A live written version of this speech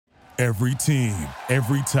Every team,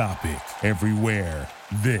 every topic, everywhere.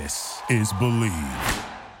 This is Believe.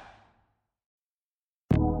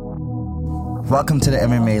 Welcome to the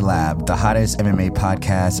MMA Lab, the hottest MMA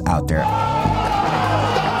podcast out there.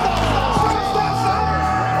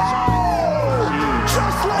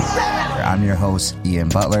 I'm your host, Ian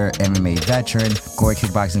Butler, MMA veteran, Goy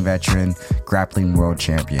kickboxing veteran, grappling world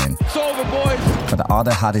champion. It's over, boys. For all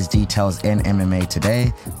the hottest details in MMA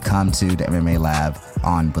today, come to the MMA Lab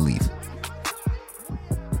on Believe.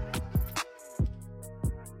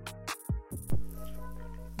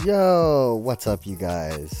 Yo, what's up, you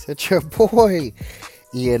guys? It's your boy,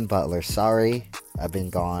 Ian Butler. Sorry, I've been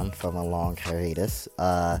gone from a long hiatus.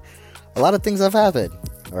 A lot of things have happened,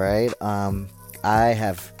 all right? I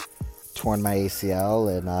have torn my ACL,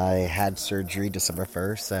 and I had surgery December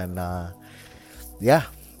 1st, and I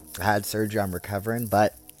had surgery. I'm recovering,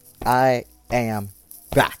 but I am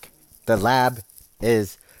back. The lab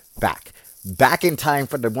is back in time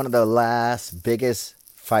for one of the last biggest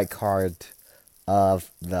fight cards of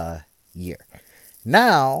the year.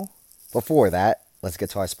 Now, before that, let's get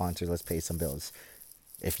to our sponsors. Let's pay some bills.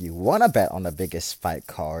 If you want to bet on the biggest fight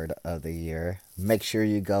card of the year, make sure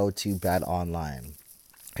you go to Bet Online.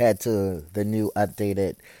 Head to the new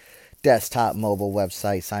updated desktop mobile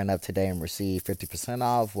website. Sign up today and receive 50%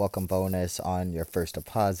 off. Welcome bonus on your first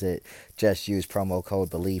deposit. Just use promo code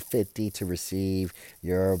BELIEVE50 to receive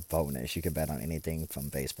your bonus. You can bet on anything from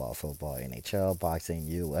baseball, football, NHL, boxing,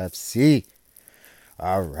 UFC.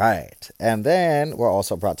 All right. And then we're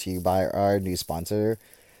also brought to you by our new sponsor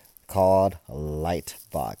called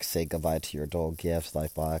Lightbox. Say goodbye to your dull gifts.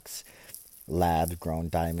 Lightbox lab-grown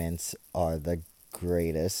diamonds are the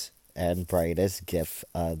greatest and brightest gift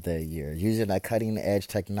of the year. Using a cutting-edge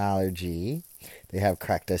technology, they have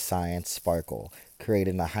cracked the science sparkle,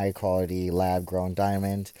 creating a high-quality lab-grown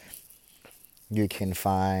diamond. You can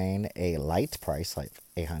find a light price, like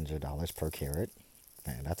 $800 per carat.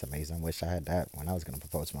 Man, that's amazing. Wish I had that when I was going to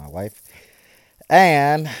propose to my wife.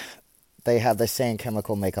 And they have the same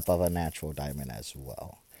chemical makeup of a natural diamond as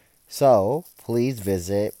well. So, please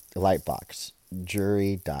visit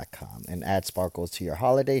lightboxjewelry.com and add sparkles to your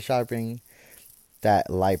holiday shopping. That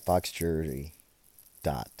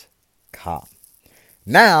lightboxjewelry.com.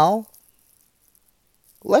 Now,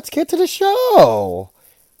 let's get to the show.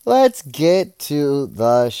 What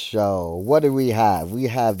do we have? We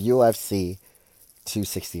have UFC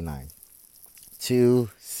 269.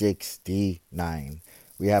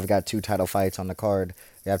 We have got two title fights on the card.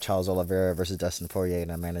 We have Charles Oliveira versus Dustin Poirier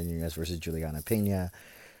and Amanda Nunes versus Juliana Pena.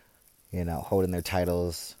 You know, holding their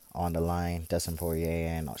titles on the line. Dustin Poirier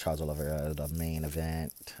and Charles Oliveira, the main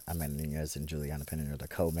event. Amanda Nunes and Juliana Pena, the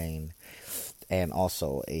co-main. And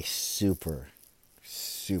also a super,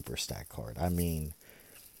 super stacked card. I'm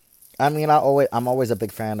always a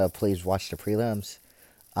big fan of please watch the prelims.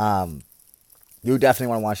 You definitely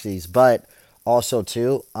want to watch these, but also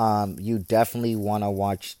too, you definitely want to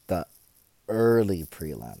watch the early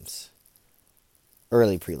prelims.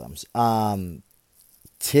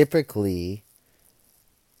 Typically,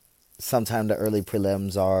 sometime the early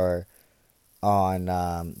prelims are on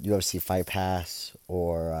UFC Fight Pass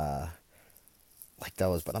or like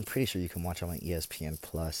those, but I'm pretty sure you can watch them on ESPN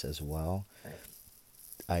Plus as well.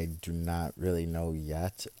 I do not really know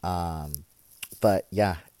yet, but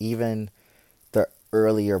yeah, even the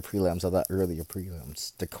earlier prelims,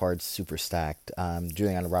 the card's super stacked.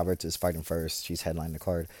 Juliana Roberts is fighting first. She's headlining the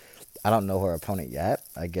card. I don't know her opponent yet.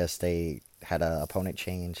 I guess they had an opponent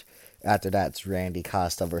change. After that, it's Randy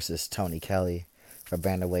Costa versus Tony Kelly for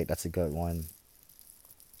bantamweight. That's a good one.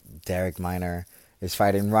 Derek Minor is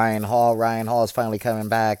fighting Ryan Hall. Ryan Hall is finally coming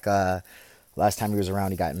back. Last time he was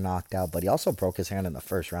around, he got knocked out, but he also broke his hand in the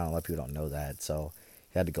first round. A lot of people don't know that, so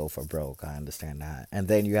he had to go for broke. I understand that. And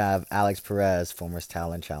then you have Alex Perez, former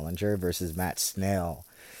talent challenger, versus Matt Snell.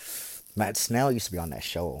 Matt Snell used to be on that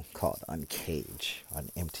show called Uncage on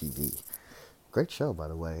MTV. Great show, by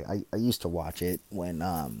the way. I used to watch it when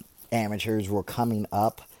amateurs were coming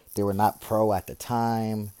up. They were not pro at the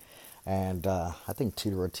time. And I think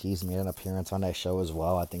Tudor Ortiz made an appearance on that show as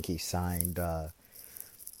well. I think he signed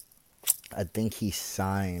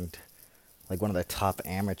like one of the top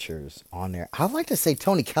amateurs on there. I'd like to say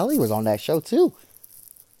Tony Kelly was on that show too.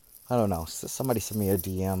 I don't know. Somebody sent me a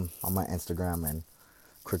DM on my Instagram and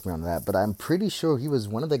quick me on that. But I'm pretty sure he was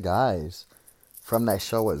one of the guys from that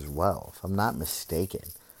show as well, if I'm not mistaken.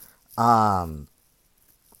 Yeah,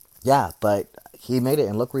 but he made it,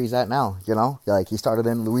 and look where he's at now, you know? Like, he started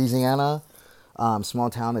in Louisiana, small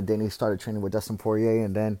town, and then he started training with Dustin Poirier,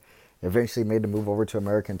 and then eventually made the move over to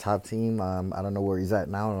American Top Team. I don't know where he's at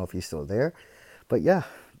now. I don't know if he's still there. But yeah,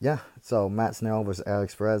 yeah, so Matt Snell versus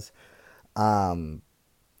Alex Perez. Um,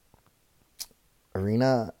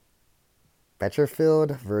 Arena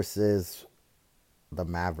Betcherfield versus the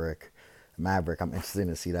Maverick. Maverick, I'm interested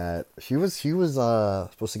to see that. She was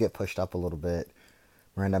supposed to get pushed up a little bit,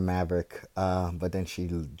 Miranda Maverick, but then she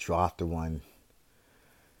dropped the one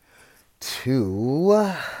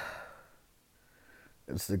to.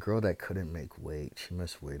 It's the girl that couldn't make weight. She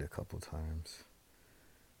missed weight a couple times.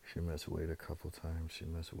 She missed weight a couple times. She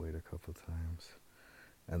missed weight a couple times.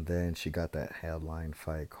 And then she got that headline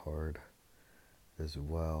fight card as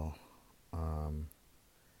well.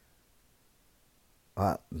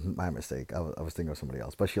 My mistake. I was thinking of somebody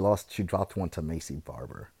else. But she lost. She dropped one to Macy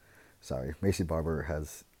Barber. Sorry. Macy Barber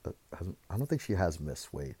has I don't think she has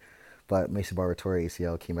missed weight. But Macy Barber tore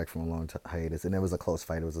ACL, came back from a long hiatus. And it was a close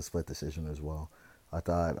fight. It was a split decision as well. I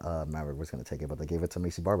thought Maverick was going to take it, but they gave it to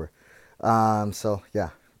Macy Barber. So, yeah.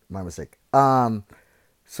 My mistake.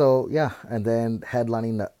 So yeah, and then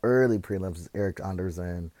headlining the early prelims is Eric Anders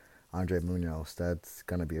and Andre Munoz. That's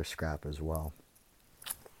gonna be a scrap as well.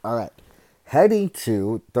 All right, heading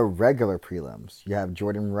to the regular prelims, you have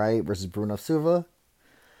Jordan Wright versus Bruno Silva,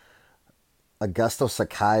 Augusto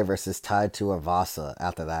Sakai versus Tai Tuivasa.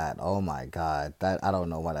 After that, oh my God, that I don't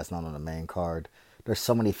know why that's not on the main card. There's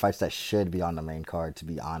so many fights that should be on the main card, to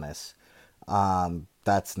be honest.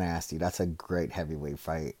 That's nasty. That's a great heavyweight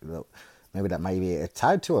fight. Maybe that might be it.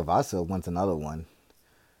 Tied to Avasa wants another one.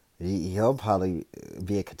 He'll probably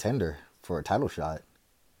be a contender for a title shot.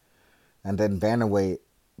 And then bantamweight,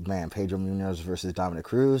 man, Pedro Munoz versus Dominic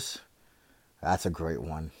Cruz. That's a great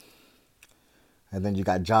one. And then you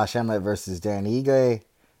got Josh Emmett versus Dan Ige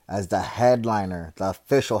as the headliner, the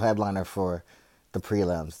official headliner for the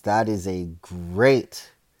prelims. That is a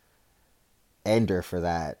great ender for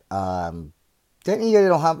that. Dan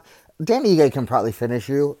Ige can probably finish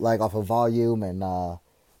you, like, off of volume and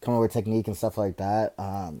coming with technique and stuff like that.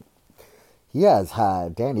 Dan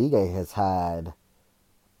Ige has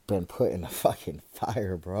been put in the fucking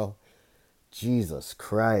fire, bro. Jesus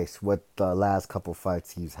Christ, with the last couple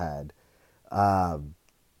fights he's had. I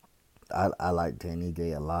like Dan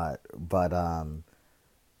Ige a lot, but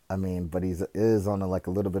but he is on a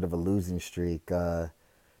little bit of a losing streak.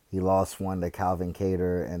 He lost one to Calvin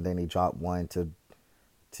Kattar, and then he dropped one to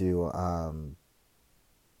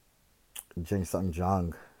Jing Sung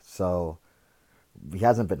Jung. So he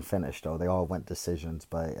hasn't been finished though. They all went decisions,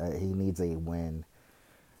 but he needs a win.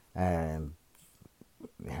 And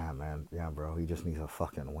yeah, man, yeah, bro, he just needs a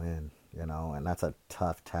fucking win, and that's a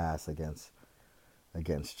tough task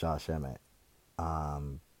against Josh Emmett.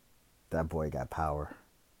 That boy got power.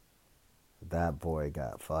 That boy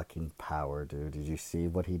got fucking power, dude. Did you see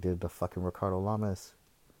what he did to fucking Ricardo Lamas?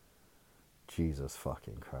 Jesus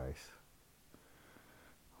fucking Christ.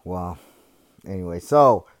 Well, anyway,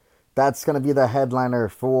 so that's going to be the headliner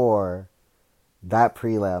for that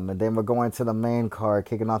prelim. And then we're going to the main card.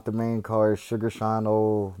 Kicking off the main card, Sugar Sean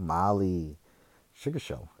O'Malley. Sugar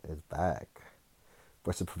Show is back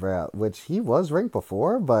versus Pereira, which he was ranked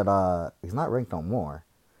before, but he's not ranked no more.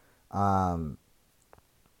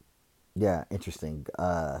 Yeah, interesting.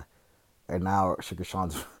 And now Sugar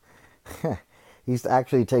Sean's... he's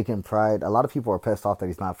actually taking pride. A lot of people are pissed off that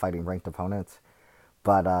he's not fighting ranked opponents.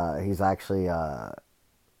 But he's actually...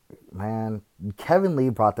 man, Kevin Lee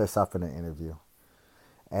brought this up in an interview.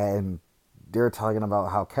 And they're talking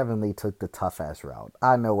about how Kevin Lee took the tough-ass route.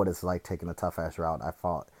 I know what it's like taking the tough-ass route. I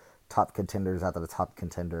fought top contenders after the top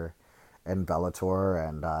contender in Bellator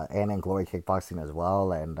and in Glory Kickboxing as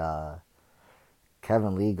well. And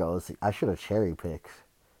Kevin Lee goes, I should have cherry-picked.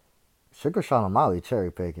 Sugar Sean O'Malley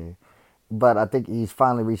cherry-picking. But I think he's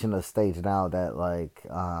finally reaching a stage now that, like,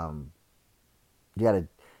 you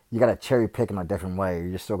gotta cherry pick in a different way.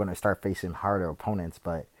 You're still gonna start facing harder opponents,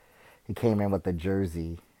 but he came in with the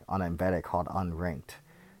jersey on embedded called unranked.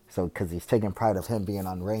 So, because he's taking pride of him being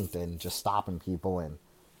unranked and just stopping people and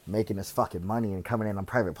making his fucking money and coming in on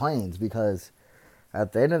private planes. Because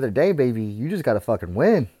at the end of the day, baby, you just gotta fucking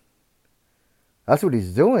win. That's what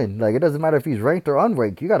he's doing. Like, it doesn't matter if he's ranked or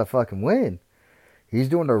unranked. You gotta fucking win. He's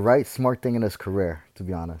doing the right, smart thing in his career, to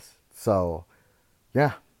be honest. So,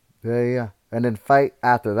 yeah. And then fight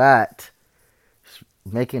after that,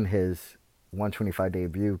 making his 125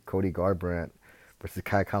 debut, Cody Garbrandt versus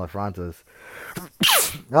Kai Kara-France.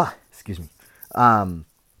 Excuse me.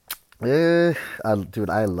 Dude,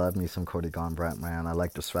 I love me some Cody Garbrandt, man. I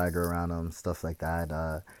like the swagger around him, stuff like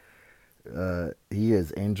that. He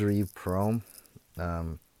is injury prone.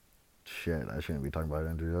 Shit, I shouldn't be talking about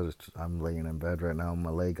injuries. I'm laying in bed right now, my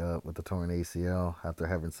leg up with the torn ACL after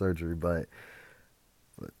having surgery. But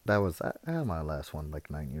I had my last one like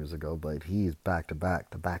 9 years ago, but he's back to back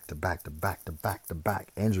to back to back to back to back to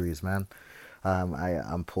back injuries, man.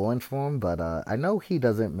 I'm pulling for him, but I know he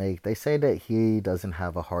doesn't make. They say that he doesn't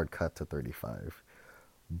have a hard cut to 35,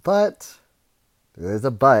 but there's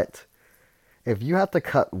a but. If you have to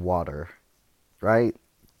cut water, right?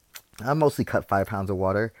 I mostly cut 5 pounds of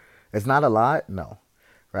water. It's not a lot, no,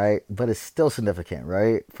 right? But it's still significant,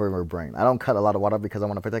 right? For my brain. I don't cut a lot of water because I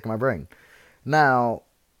want to protect my brain. Now,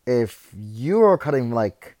 if you are cutting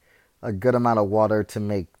like a good amount of water to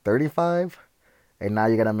make 35, and now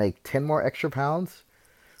you're going to make 10 more extra pounds,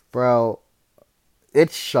 bro,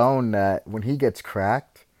 it's shown that when he gets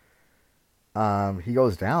cracked, he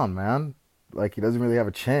goes down, man. Like, he doesn't really have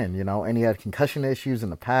a chin, and he had concussion issues in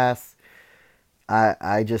the past.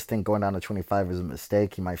 I just think going down to 25 is a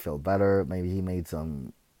mistake. He might feel better. Maybe he made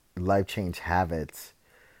some life change habits.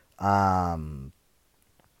 But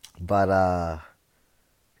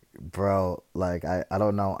bro, like, I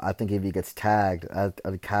don't know. I think if he gets tagged,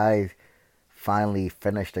 Kai finally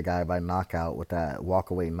finished the guy by knockout with that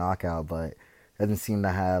walkaway knockout, but doesn't seem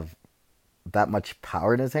to have that much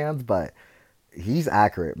power in his hands. But he's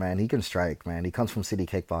accurate, man. He can strike, man. He comes from city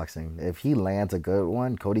kickboxing. If he lands a good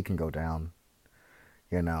one, Cody can go down.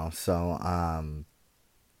 So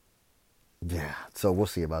yeah. So we'll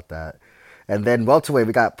see about that. And then welterweight,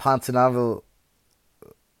 we got Ponzinibbio.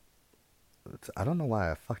 I don't know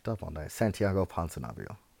why I fucked up on that. Santiago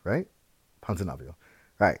Ponzinibbio, right? Ponzinibbio,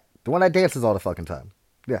 right? The one that dances all the fucking time.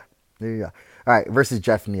 Yeah, there you go. All right, versus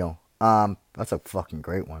Jeff Neal. That's a fucking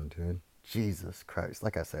great one, dude. Jesus Christ.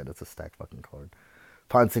 Like I said, it's a stacked fucking card.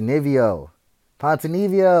 Ponzinibbio.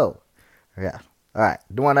 Yeah. All right.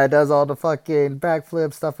 The one that does all the fucking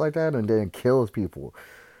backflips, stuff like that, and then kills people.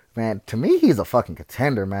 Man, to me, he's a fucking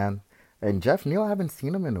contender, man. And Jeff Neal, I haven't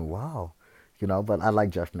seen him in a while. But I like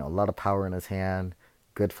Jeff Neal. A lot of power in his hand.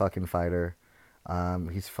 Good fucking fighter.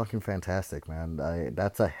 He's fucking fantastic, man.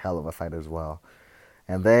 That's a hell of a fight as well.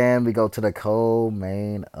 And then we go to the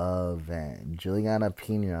co-main event. Juliana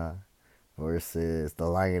Pena versus the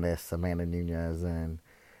Lioness, Amanda Nunes. And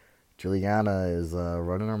Juliana is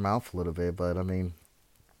running her mouth a little bit, but I mean,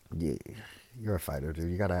 yeah, you're a fighter,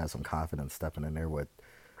 dude. You gotta have some confidence stepping in there with.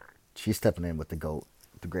 She's stepping in with the GOAT,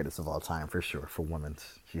 the greatest of all time for sure. For women,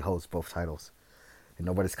 she holds both titles, and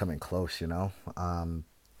nobody's coming close. We're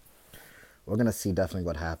gonna see definitely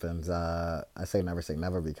what happens. I say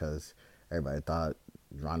never because everybody thought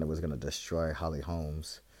Ronda was gonna destroy Holly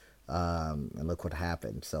Holmes. And look what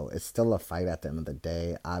happened. So it's still a fight at the end of the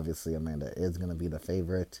day. Obviously, Amanda is going to be the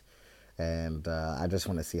favorite. And I just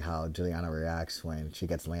want to see how Juliana reacts when she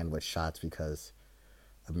gets landed with shots because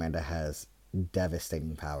Amanda has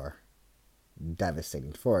devastating power.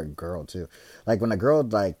 Devastating for a girl, too. Like, when a girl,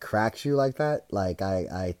 like, cracks you like that, like,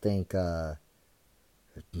 I think, man,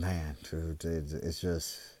 dude, it's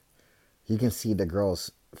just, you can see the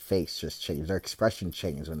girl's face just change. Their expression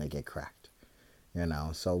change when they get cracked.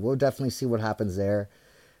 So we'll definitely see what happens there.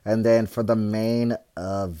 And then for the main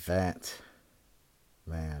event,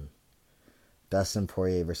 man, Dustin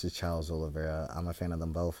Poirier versus Charles Oliveira. I'm a fan of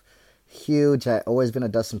them both. Huge. I've always been a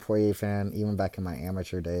Dustin Poirier fan, even back in my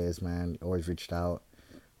amateur days, man. Always reached out.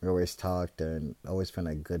 We always talked and always been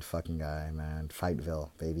a good fucking guy, man. Fightville,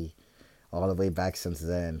 baby. All the way back since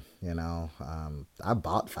then, I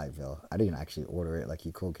bought Fightville. I didn't actually order it like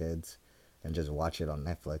you cool kids and just watch it on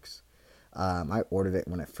Netflix. I ordered it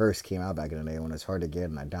when it first came out back in the day when it's hard to get,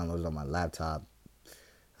 and I downloaded it on my laptop.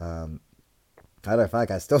 Matter of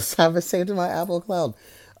fact, I still have it saved in my Apple Cloud.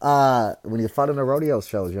 When you fought in the rodeo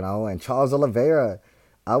shows, and Charles Oliveira,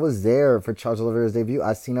 I was there for Charles Oliveira's debut.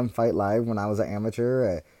 I seen him fight live when I was an amateur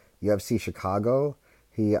at UFC Chicago.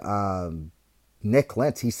 Nick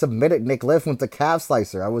Lentz, he submitted Nick Lentz with the calf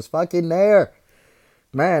slicer. I was fucking there.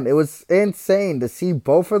 Man, it was insane to see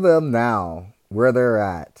both of them now where they're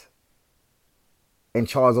at. And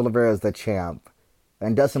Charles Oliveira is the champ.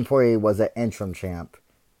 And Dustin Poirier was an interim champ.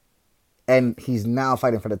 And he's now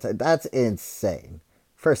fighting for the title. That's insane.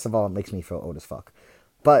 First of all, it makes me feel old as fuck.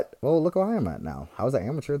 But, well, look where I am at now. I was an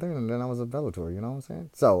amateur then, and then I was a Bellator, you know what I'm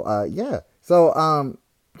saying? So, yeah. So,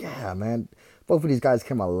 yeah, man. Both of these guys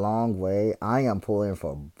came a long way. I am pulling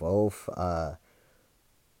for both.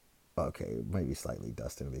 Okay, maybe slightly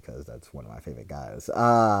Dustin because that's one of my favorite guys.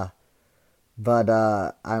 But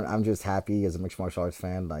I'm just happy as a mixed martial arts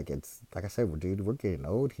fan. Like, it's like I said, dude, we're getting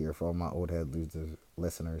old here for all my old head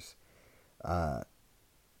listeners.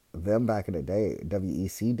 Them back in the day,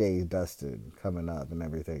 WEC days, Dustin coming up and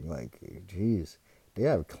everything. Like, jeez, they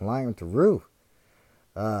have climbed through.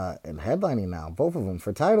 And headlining now, both of them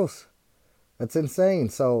for titles. That's insane.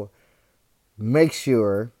 So make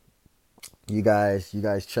sure you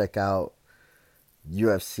guys check out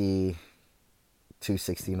UFC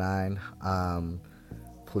 269.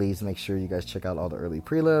 Please make sure you guys check out all the early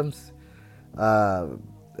prelims.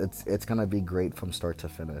 It's gonna be great from start to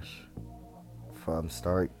finish.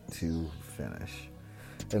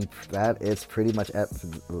 And that is pretty much it.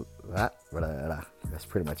 That's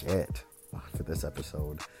pretty much it for this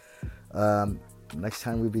episode. Next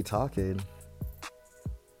time we'll be talking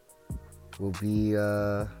will be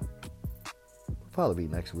probably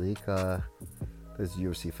be next week. This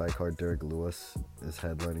UFC fight card, Derek Lewis is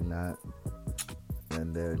headlining that,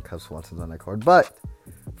 and then Cub Swanson's on that card. But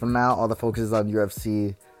for now, all the focus is on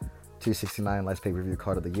UFC 269, last pay-per-view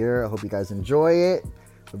card of the year. I hope you guys enjoy it.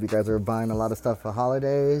 Hope you guys are buying a lot of stuff for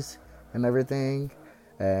holidays and everything.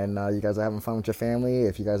 And you guys are having fun with your family.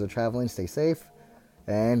 If you guys are traveling, stay safe.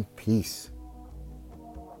 And peace.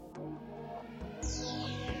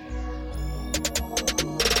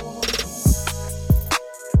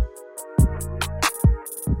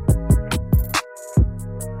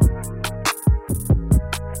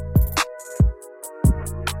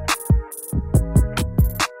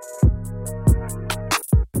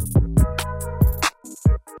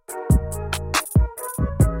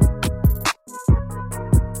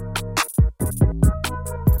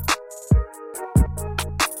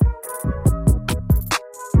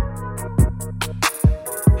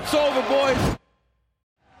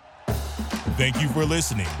 Thank you for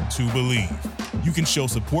listening to Believe. You can show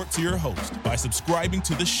support to your host by subscribing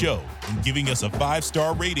to the show and giving us a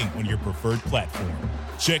 5-star rating on your preferred platform.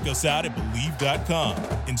 Check us out at Believe.com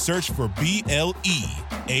and search for BLEAV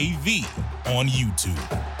on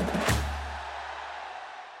YouTube.